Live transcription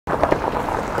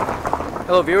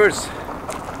Hello viewers,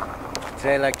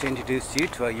 today I'd like to introduce you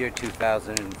to a year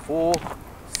 2004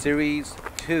 Series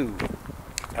 2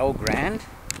 L Grand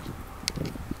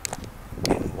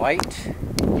in white.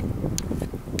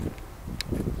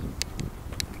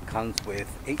 It comes with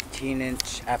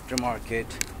 18-inch aftermarket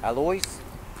alloys,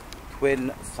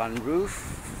 twin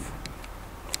sunroof,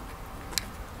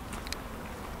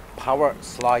 power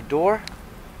slide door,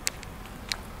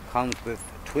 comes with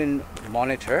twin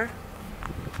monitor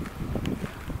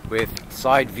with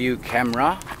side view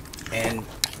camera and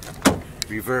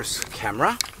reverse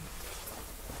camera.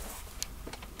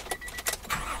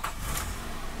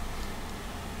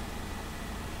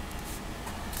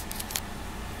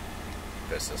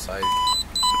 There's the side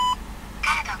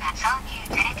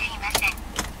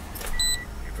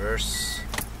reverse.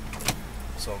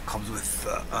 So it comes with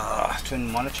twin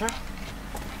monitor.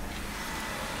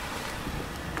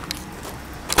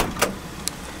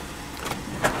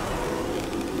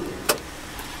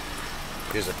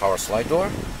 Here's a power slide door.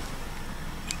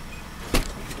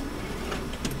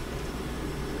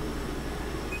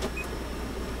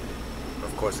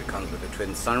 Of course, it comes with a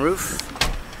twin sunroof.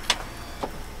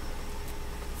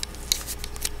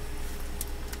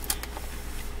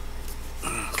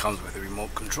 Comes with a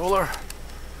remote controller.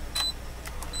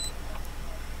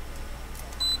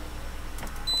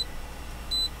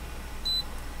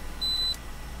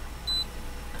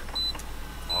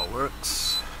 All works.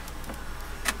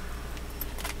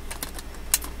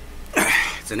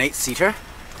 It's an 8-seater,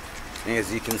 and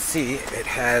as you can see, it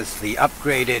has the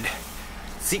upgraded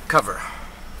seat cover.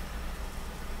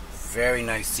 Very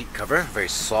nice seat cover, very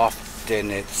soft, and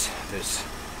it's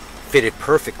fitted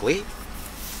perfectly,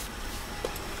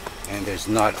 and there's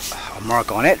not a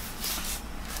mark on it.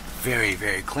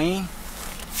 Very clean.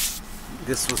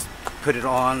 This was put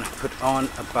on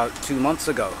about 2 months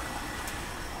ago,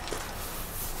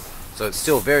 so it's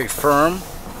still very firm,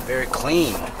 very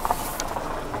clean.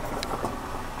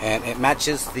 And it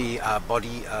matches the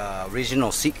body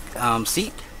original seat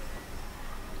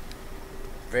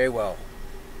very well.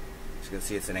 As you can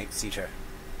see, it's an 8-seater.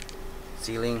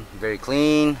 Ceiling very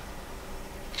clean.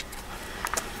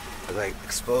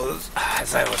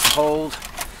 As I was told,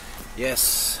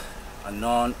 yes, a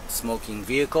non-smoking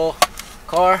vehicle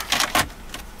car.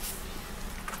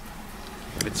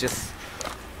 It's just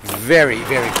very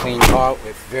clean car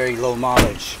with very low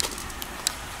mileage.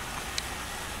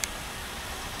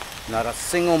 Not a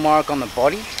single mark on the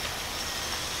body.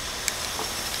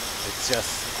 It's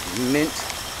just mint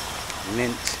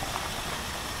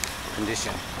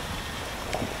condition.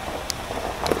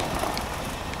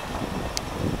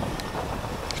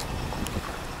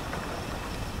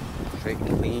 Straight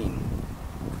and clean.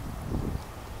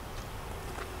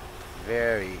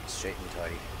 Very straight and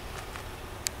tidy.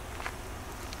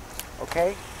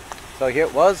 Okay, so here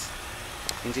it was,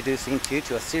 introducing you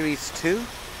to a Series 2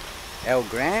 L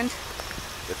Grand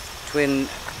with twin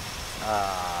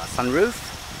sunroof,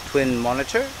 twin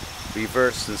monitor,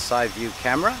 reverse and side view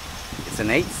camera. It's an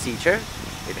 8-seater.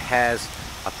 It has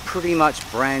a pretty much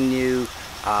brand new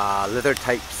leather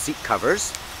type seat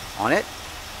covers on it,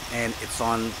 and it's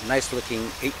on nice looking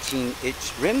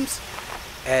 18-inch rims,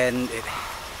 and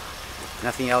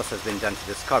nothing else has been done to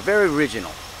this car. Very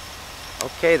original.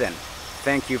 Okay then,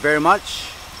 thank you very much.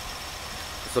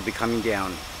 This will be coming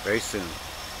down very soon.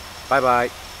 Bye bye.